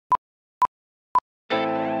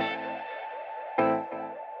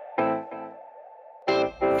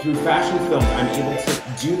through fashion films, I'm able to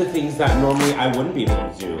do the things that normally I wouldn't be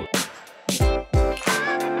able to do.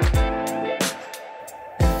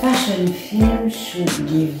 A fashion film should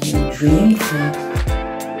give you dream food.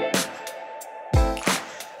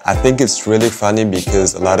 I think it's really funny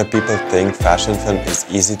because a lot of people think fashion film is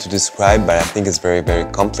easy to describe, but I think it's very,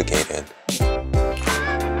 very complicated.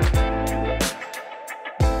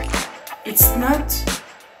 It's not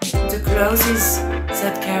the clothes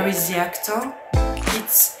that carries the actor,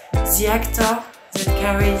 it's the actor that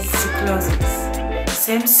carries the clothes.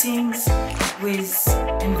 Same things with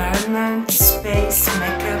environment, space,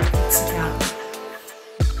 makeup, etc.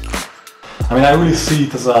 I mean, I really see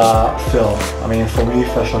it as a film. I mean, for me,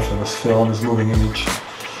 fashion film is moving image,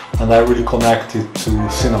 and I really connect it to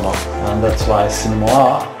cinema, and that's why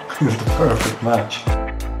CINEMOI is the perfect match.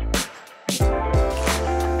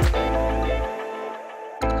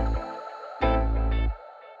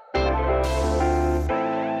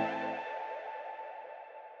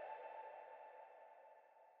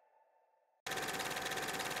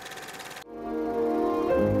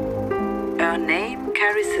 Her name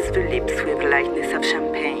caresses the lips with the lightness of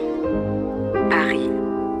champagne. Paris.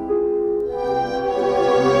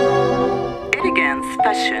 Elegance,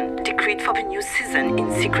 fashion, decreed for the new season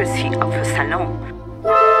in secrecy of the salon.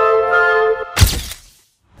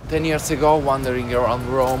 10 years ago, wandering around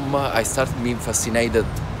Rome, I started being fascinated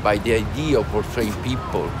by the idea of portraying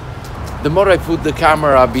people. The more I put the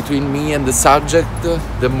camera between me and the subject,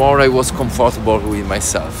 the more I was comfortable with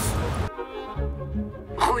myself.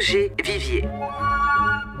 Vivier.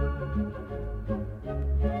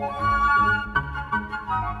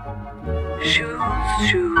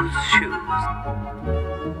 Shoes.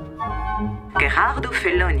 Gerardo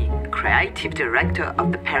Feloni, creative director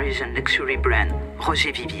of the Parisian luxury brand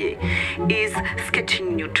Roger Vivier, is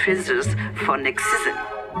sketching new treasures for next season.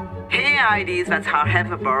 Here, ideas that are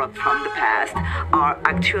ever borrowed from the past are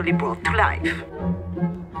actually brought to life.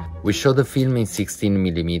 We shot the film in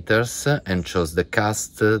 16mm and chose the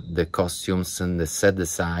cast, the costumes and the set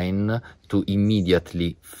design to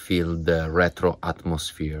immediately feel the retro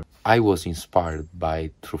atmosphere. I was inspired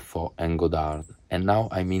by Truffaut and Godard, and now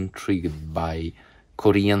I'm intrigued by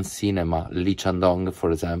Korean cinema, Lee Chandong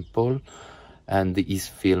for example, and his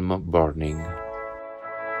film Burning.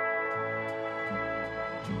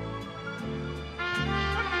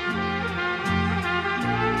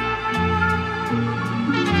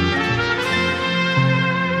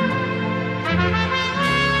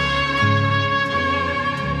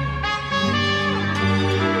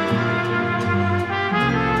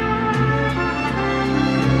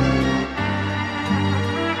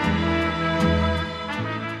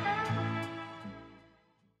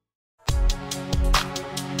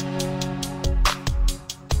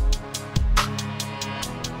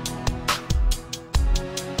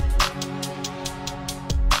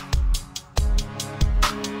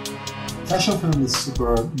 Fashion film is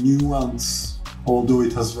super nuanced, although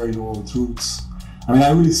it has very old roots. I mean, I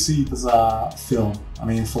really see it as a film. I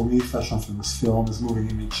mean, for me, fashion film is moving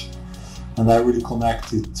image, and I really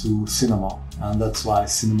connect it to cinema, and that's why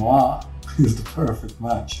CINEMOI is the perfect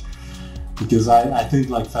match. Because I think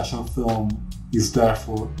like fashion film is there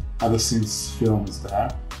for ever since film is there.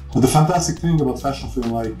 But the fantastic thing about fashion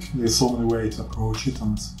film, like there's so many ways to approach it,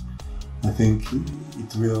 and I think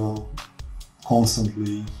it will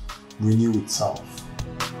constantly renew itself.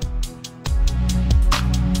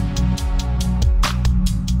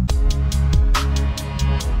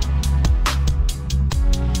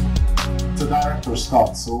 It's a director's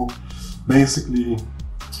cut, so basically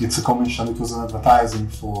it's a commission. It was an advertising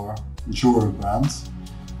for jewelry brands,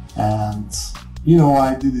 and you know,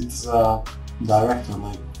 I did it as a director,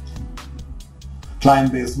 like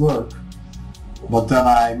client-based work, but then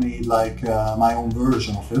I made like my own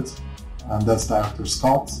version of it, and that's director's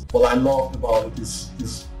cut. What I loved about it is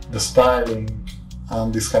the styling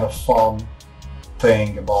and this kind of fun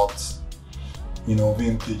thing about, you know,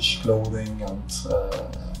 vintage clothing and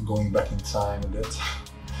going back in time with it.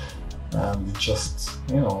 And it just,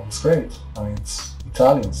 you know, it's great. I mean, it's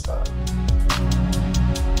Italian style.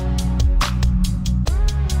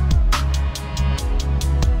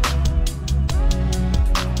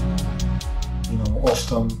 You know,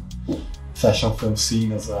 often fashion film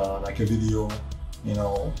seen as like a video, you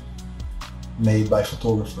know, made by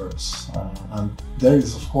photographers, and there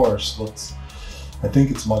is of course, but I think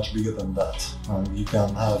it's much bigger than that, and you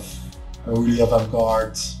can have a really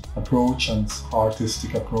avant-garde approach and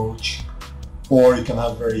artistic approach, or you can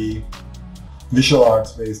have very visual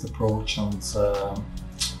arts based approach and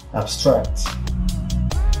abstract.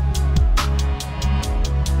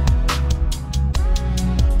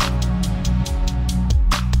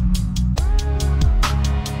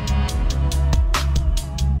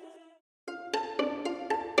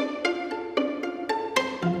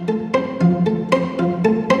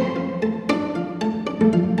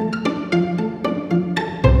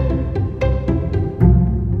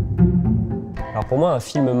 moi, un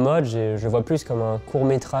film mode, je le vois plus comme un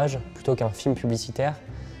court-métrage plutôt qu'un film publicitaire.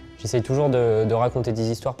 J'essaie toujours de raconter des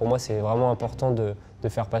histoires. Pour moi, c'est vraiment important de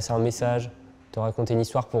faire passer un message, de raconter une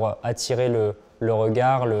histoire pour attirer le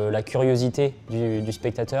regard, la curiosité du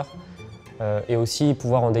spectateur et aussi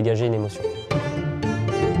pouvoir en dégager une émotion.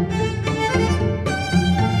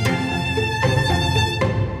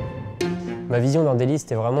 Ma vision d'Anne-Lise,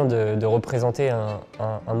 c'était vraiment de représenter un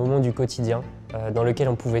moment du quotidien dans lequel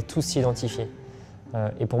on pouvait tous s'identifier.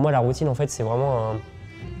 Et pour moi, la routine, en fait, c'est vraiment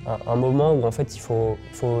un moment où en fait, il faut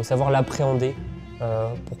savoir l'appréhender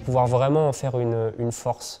pour pouvoir vraiment en faire une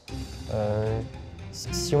force.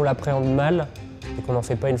 Si on l'appréhende mal et qu'on n'en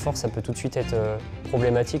fait pas une force, ça peut tout de suite être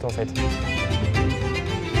problématique, en fait.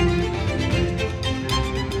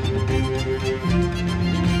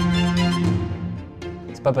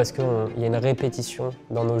 C'est pas parce qu'il y a une répétition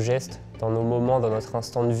dans nos gestes, dans nos moments, dans notre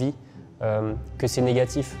instant de vie, que c'est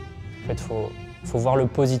négatif. En fait, faut voir le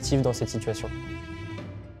positif dans cette situation.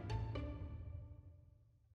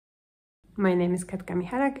 My name is Katka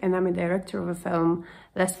Michalak and I'm a director of a film,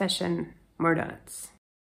 Less Fashion, More Donuts.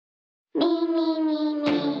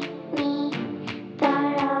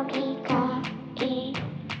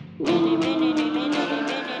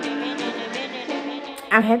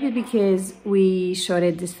 I'm happy because we shot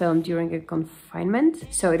this film during a confinement,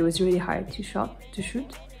 so it was really hard to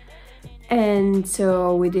shoot. And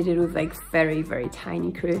so we did it with like very, very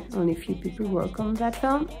tiny crew. Only a few people work on that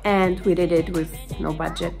film, and we did it with no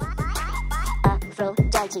budget.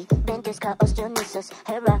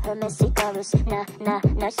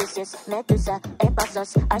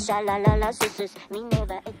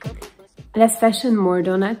 Less Fashion, More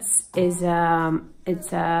Donuts is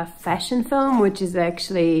it's a fashion film, which is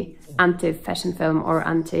actually anti-fashion film or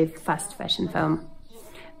anti-fast fashion film.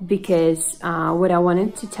 Because what I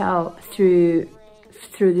wanted to tell through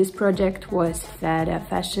this project was that a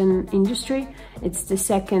fashion industry, it's the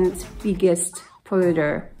second biggest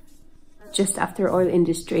polluter just after oil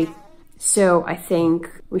industry. So I think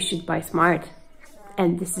we should buy smart.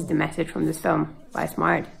 And this is the message from this film, buy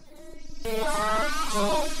smart.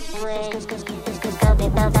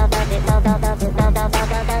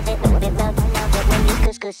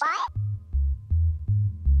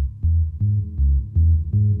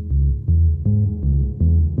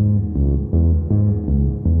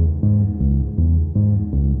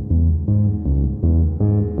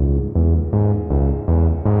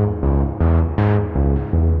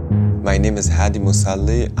 My name is Hadi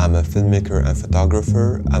Moussally. I'm a filmmaker and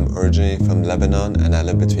photographer. I'm originally from Lebanon and I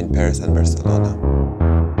live between Paris and Barcelona.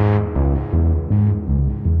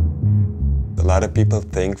 A lot of people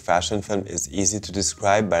think fashion film is easy to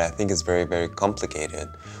describe, but I think it's very, very complicated.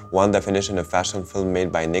 One definition of fashion film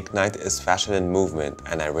made by Nick Knight is fashion and movement,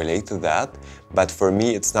 and I relate to that. But for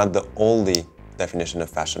me, it's not the only definition of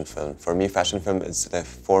fashion film. For me, fashion film is a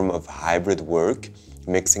form of hybrid work,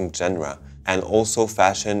 mixing genre. And also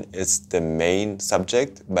fashion is the main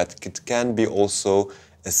subject, but it can be also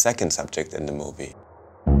a second subject in the movie.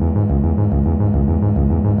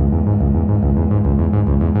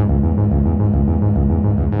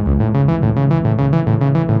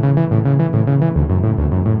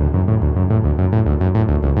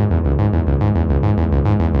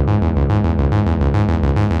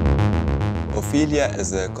 Ophelia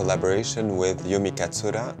is a collaboration with Yumi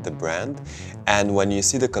Katsura, the brand, and when you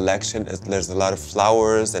see the collection, there's a lot of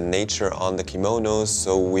flowers and nature on the kimonos,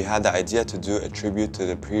 so we had the idea to do a tribute to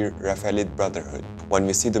the pre-Raphaelite Brotherhood. When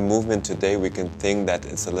we see the movement today, we can think that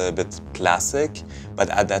it's a little bit classic, but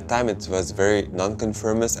at that time it was very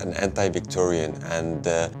non-conformist and anti-Victorian, and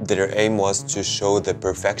their aim was to show the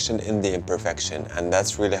perfection in the imperfection, and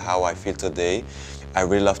that's really how I feel today. I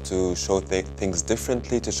really love to show things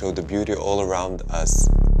differently, to show the beauty all around us.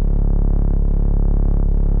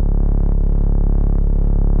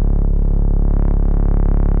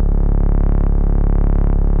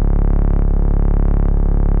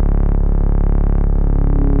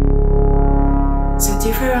 The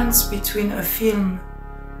difference between a film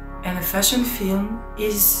and a fashion film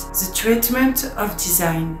is the treatment of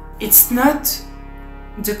design. It's not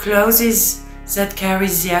the clothes that carry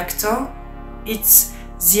the actor, it's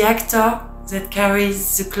the actor that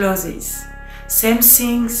carries the clothes. Same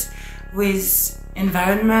things with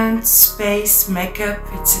environment, space, makeup,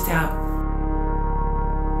 etc.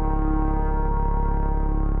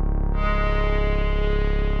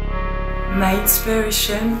 My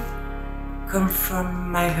inspiration comes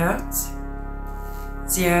from my heart,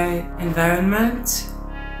 the environment,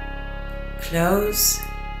 clothes,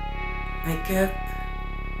 makeup,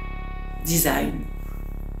 design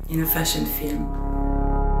in a fashion film.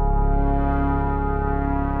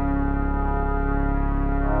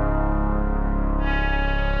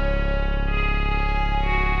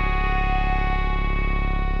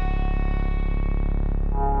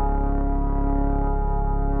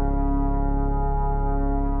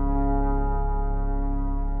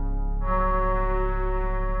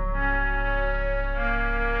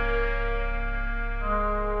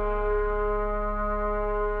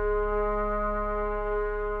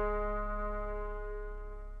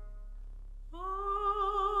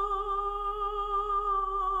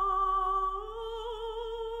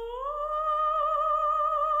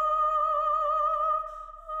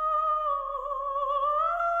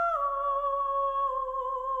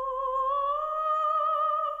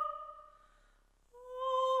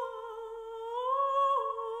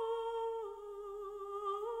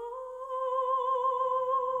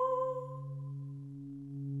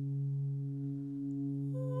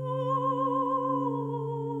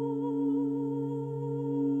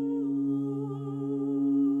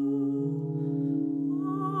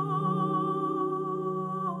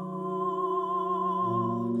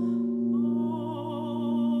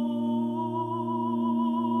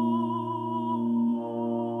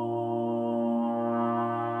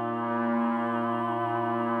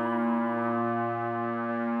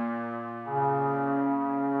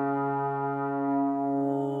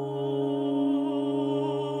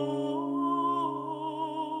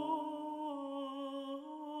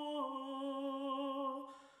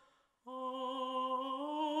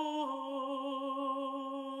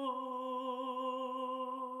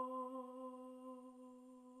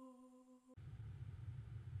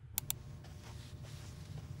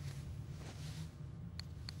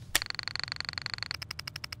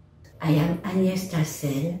 I am Agnès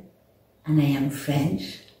Tassel, and I am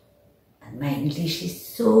French, and my English is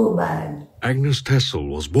so bad. Agnès Tassel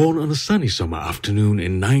was born on a sunny summer afternoon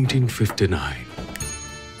in 1959.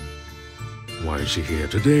 Why is she here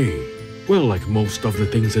today? Well, like most of the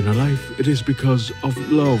things in her life, it is because of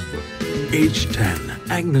love. Age 10,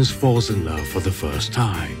 Agnès falls in love for the first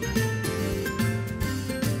time.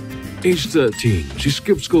 Age 13, she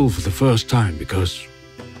skipped school for the first time because...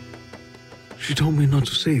 She told me not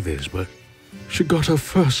to say this, but she got her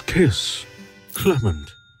first kiss.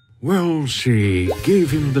 Clement. Well, she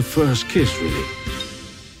gave him the first kiss, really.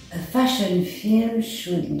 A fashion film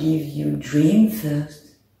should give you dream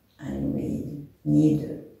first, and we need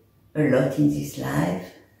a lot in this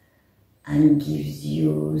life, and gives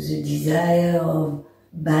you the desire of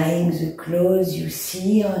buying the clothes you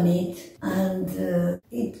see on it, and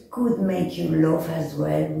it could make you laugh as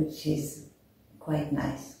well, which is quite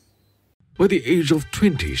nice. By the age of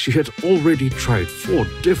 20, she had already tried 4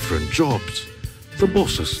 different jobs. The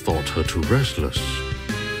bosses thought her too restless.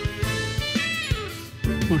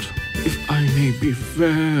 But if I may be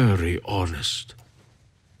very honest,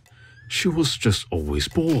 she was just always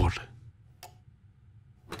bored.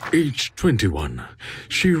 Age 21,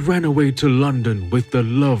 she ran away to London with the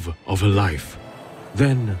love of her life.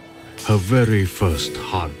 Then, her very first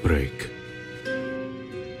heartbreak.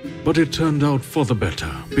 But it turned out for the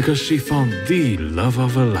better, because she found the love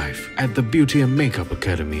of her life at the Beauty and Makeup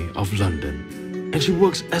Academy of London. And she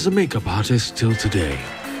works as a makeup artist till today.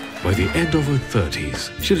 By the end of her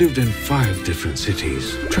 30s, she lived in 5 different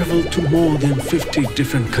cities, traveled to more than 50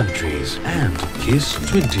 different countries, and kissed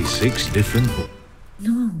 26 different boys.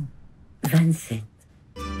 No, Vincent.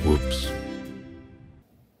 Whoops.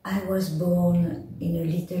 I was born in a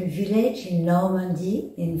little village in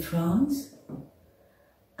Normandy, in France.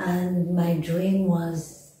 And my dream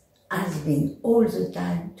has been all the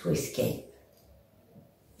time to escape.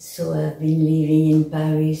 So I've been living in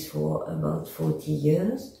Paris for about 40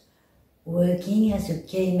 years, working as a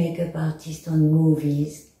K-makeup artist on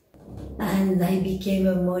movies. And I became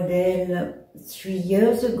a model 3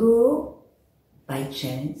 years ago, by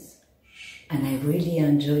chance, and I really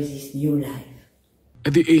enjoy this new life.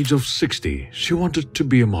 At the age of 60, she wanted to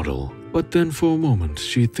be a model, but then for a moment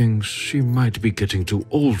she thinks she might be getting too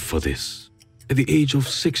old for this. At the age of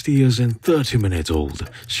 60 years and 30 minutes old,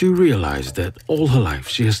 she realized that all her life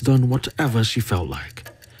she has done whatever she felt like.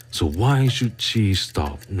 So why should she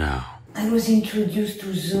stop now? I was introduced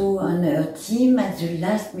to Zoe and her team at the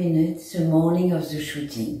last minute, the morning of the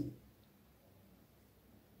shooting.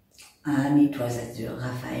 And it was at the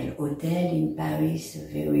Raphael Hotel in Paris, a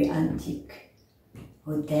very antique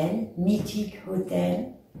hotel, mythic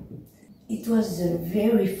hotel. It was a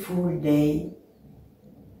very full day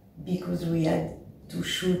because we had to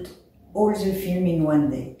shoot all the film in one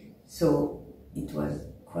day. So it was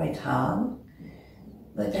quite hard.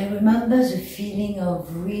 But I remember the feeling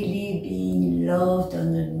of really being loved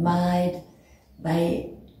and admired by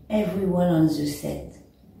everyone on the set.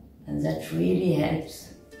 And that really helps.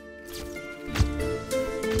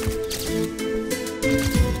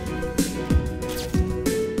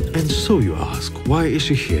 And so you ask, why is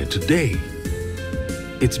she here today?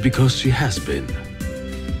 It's because she has been.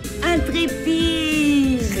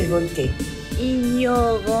 Intrépide, révolté,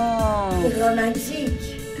 ignorant,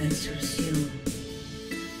 romantique, insouciant.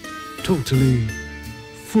 Totally,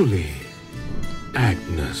 fully,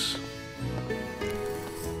 Agnès.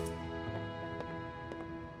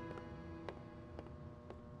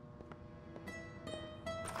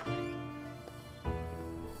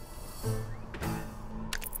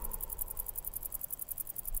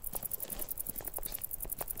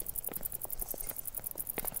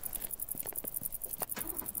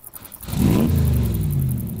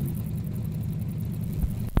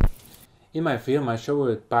 In my film, I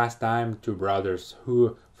show Pastime, 2 brothers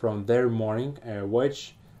who, from their morning,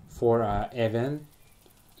 watch for an event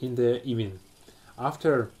in the evening.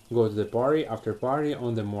 After go to the party, after party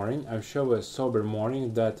on the morning, I show a sober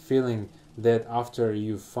morning, that feeling that after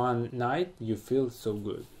you fun night, you feel so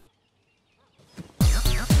good.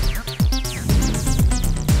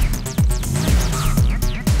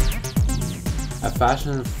 A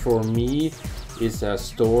fashion for me is a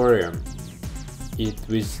story.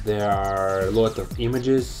 There are a lot of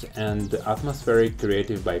images and atmospheric,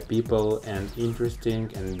 created by people, and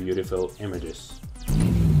interesting and beautiful images.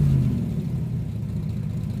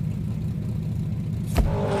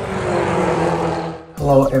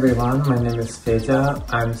 Hello everyone, my name is Fedor,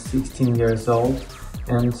 I'm 16 years old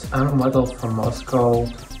and I'm a model from Moscow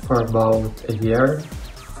for about a year.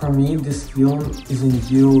 For me, this film is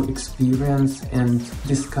a new experience and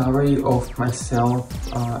discovery of myself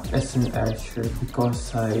as an actor,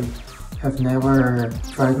 because I have never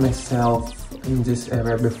tried myself in this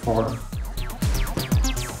area before.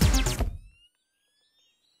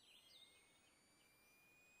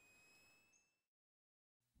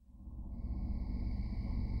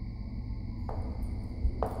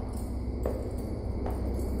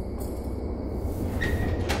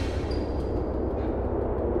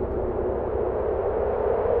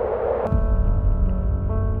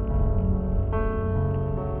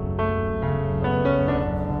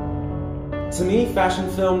 To me, fashion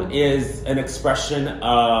film is an expression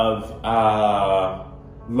of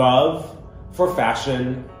love for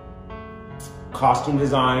fashion, costume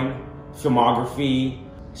design, filmography,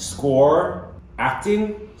 score,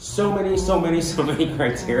 acting, so many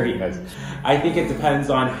criteria. I think it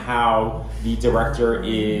depends on how the director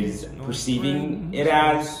is perceiving it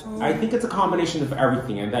as. I think it's a combination of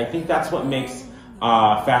everything, and I think that's what makes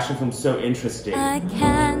fashion film so interesting. I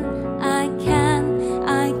can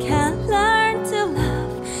learn to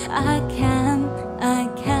love. I can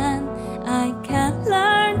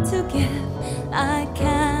learn to give. I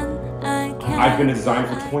can. I've been a designer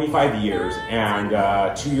for 25 years, and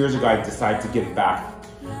 2 years ago I decided to give back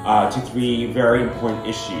to 3 very important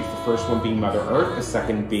issues. The first one being Mother Earth, the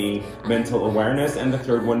second being mental awareness, and the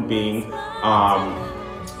third one being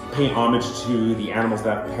paying homage to the animals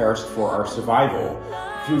that have perished for our survival.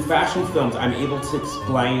 Through fashion films, I'm able to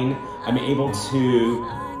explain, I'm able to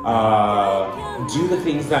do the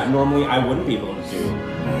things that normally I wouldn't be able to do.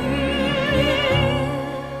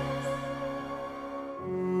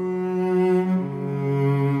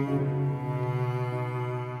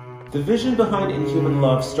 The vision behind Inhuman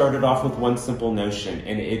Love started off with one simple notion,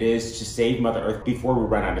 and it is to save Mother Earth before we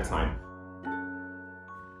run out of time.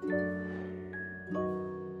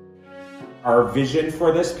 Our vision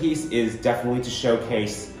for this piece is definitely to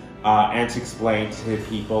showcase and to explain to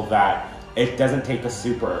people that it doesn't take a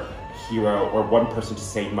superhero or one person to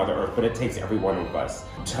save Mother Earth, but it takes every one of us.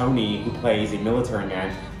 Tony, who plays a military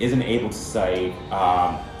man, isn't able to save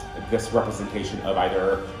this representation of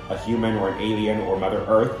either a human or an alien or Mother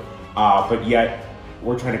Earth, but yet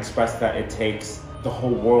we're trying to express that it takes the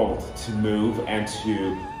whole world to move and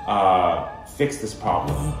to fix this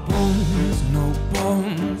problem. No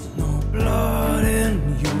bones, no blood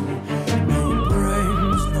in you. No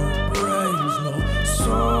brains, no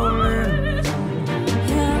soul in you.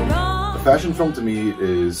 A fashion film to me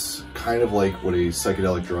is kind of like what a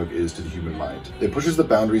psychedelic drug is to the human mind. It pushes the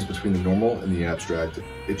boundaries between the normal and the abstract.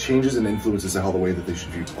 It changes and influences how the way that they should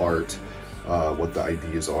view art, what the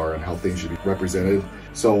ideas are, and how things should be represented.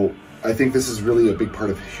 So I think this is really a big part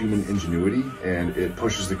of human ingenuity, and it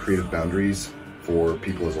pushes the creative boundaries for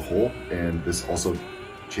people as a whole, and this also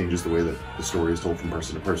changes the way that the story is told from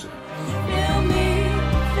person to person.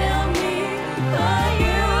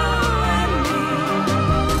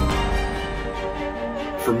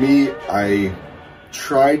 For me, I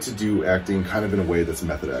try to do acting kind of in a way that's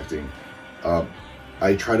method acting.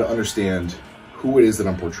 I try to understand who it is that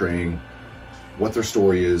I'm portraying, what their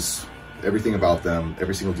story is, everything about them,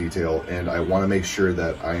 every single detail, and I want to make sure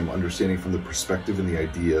that I am understanding from the perspective and the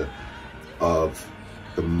idea of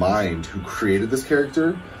the mind who created this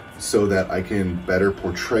character, so that I can better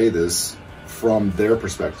portray this from their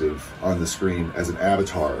perspective on the screen as an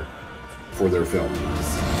avatar for their film.